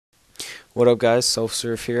What up guys,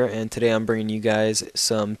 Self-Surf here, and today I'm bringing you guys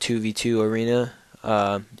some 2v2 arena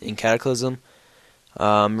in Cataclysm.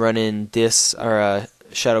 I'm running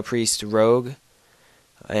Shadowpriest Rogue,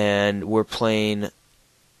 and we're playing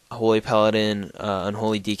Holy Paladin,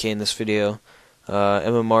 Unholy DK in this video.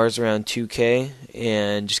 MMR is around 2k,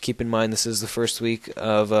 and just keep in mind this is the first week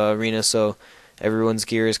of arena, so everyone's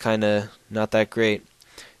gear is kinda not that great.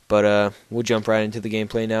 But we'll jump right into the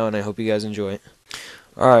gameplay now, and I hope you guys enjoy it.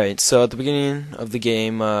 Alright, so at the beginning of the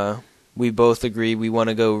game, we both agree we want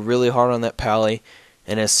to go really hard on that pally,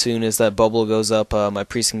 and as soon as that bubble goes up, my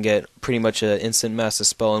priest can get pretty much an instant massive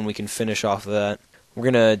spell, and we can finish off of that.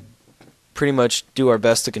 We're going to pretty much do our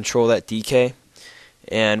best to control that DK,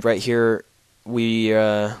 and right here, we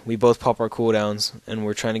both pop our cooldowns, and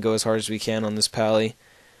we're trying to go as hard as we can on this pally.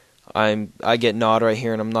 I get gnawed right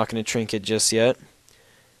here, and I'm not going to trinket just yet,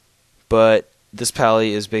 but this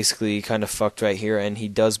pally is basically kind of fucked right here, and he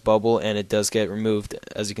does bubble, and it does get removed,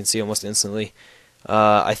 as you can see, almost instantly.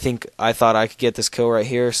 I thought I could get this kill right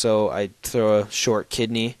here, so I throw a short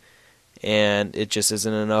kidney, and it just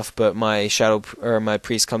isn't enough. But my my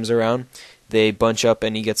priest comes around, they bunch up,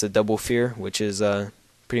 and he gets a double fear, which is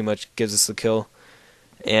pretty much gives us the kill.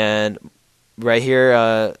 And right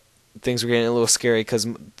here, things were getting a little scary because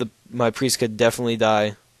my priest could definitely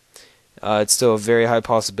die. It's still a very high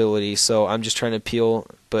possibility, so I'm just trying to peel,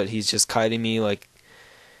 but he's just kiting me, like,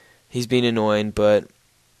 he's being annoying, but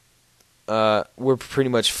we're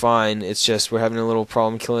pretty much fine. It's just we're having a little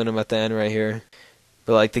problem killing him at the end right here.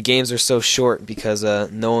 But, like, the games are so short because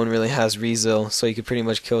no one really has resil, so you could pretty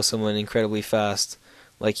much kill someone incredibly fast,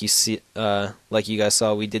 like like you guys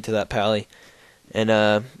saw we did to that pally. And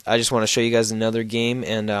I just want to show you guys another game,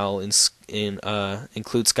 and I'll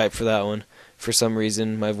include Skype for that one. For some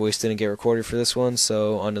reason, my voice didn't get recorded for this one,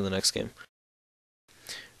 so on to the next game.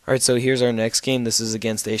 Alright, so here's our next game. This is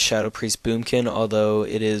against a Shadowpriest Boomkin, although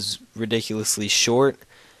it is ridiculously short,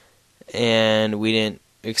 and we didn't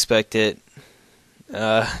expect it,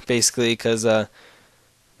 basically, because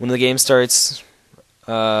when the game starts,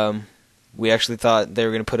 we actually thought they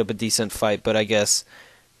were going to put up a decent fight, but I guess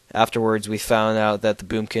afterwards we found out that the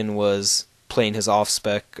Boomkin was playing his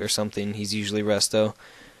off-spec or something. He's usually resto.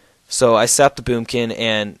 So I sap the Boomkin,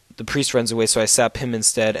 and the priest runs away, so I sap him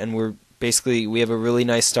instead, and we have a really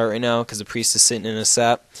nice start right now, because the priest is sitting in a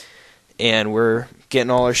sap, and we're getting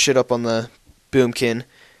all our shit up on the Boomkin.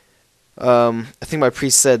 I think my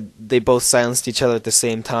priest said they both silenced each other at the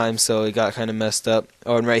same time, so it got kind of messed up.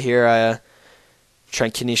 Oh, and right here I try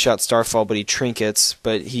and kidney shot Starfall, but he trinkets,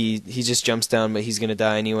 but he just jumps down, but he's going to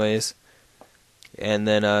die anyways. And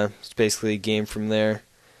then it's basically a game from there.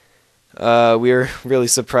 We were really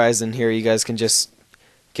surprised, and here you guys can just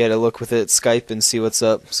get a look with it, Skype, and see what's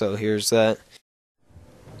up. So here's that.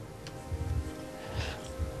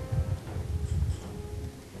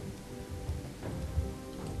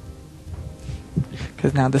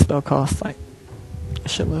 Because now this spell costs like a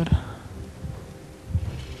shitload.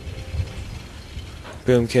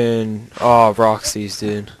 Boomkin. Oh, Roxy's,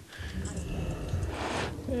 dude.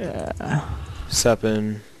 Yeah.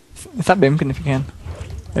 Seppin. It's not Boomkin if you can.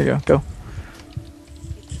 There you go. Go.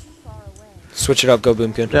 Switch it up. Go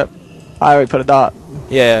Boomkin. Yep. I already put a dot.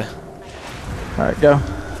 Yeah. Alright, go.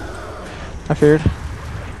 I feared.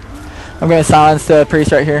 I'm going to silence the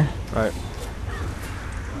priest right here. Alright.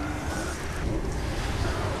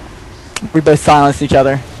 We both silenced each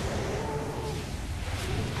other.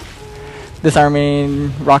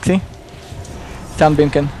 Disarming Roxy. Down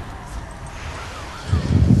Boomkin.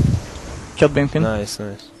 Killed Boomkin. Nice,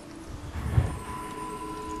 nice.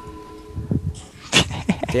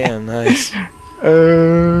 Damn, nice.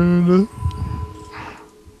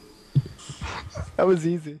 That was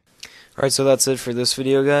easy. Alright, so that's it for this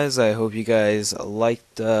video, guys. I hope you guys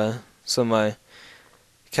liked some of my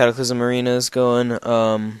Cataclysm arenas going.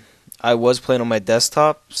 I was playing on my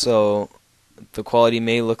desktop, so the quality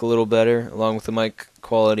may look a little better, along with the mic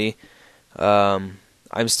quality. I'm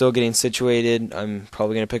still getting situated. I'm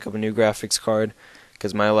probably going to pick up a new graphics card,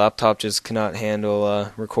 because my laptop just cannot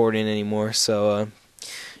handle recording anymore, so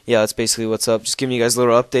yeah, that's basically what's up. Just giving you guys a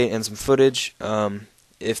little update and some footage.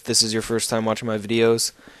 If this is your first time watching my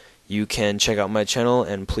videos, you can check out my channel,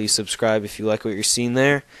 and please subscribe if you like what you're seeing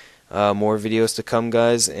there. More videos to come,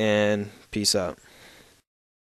 guys, and peace out.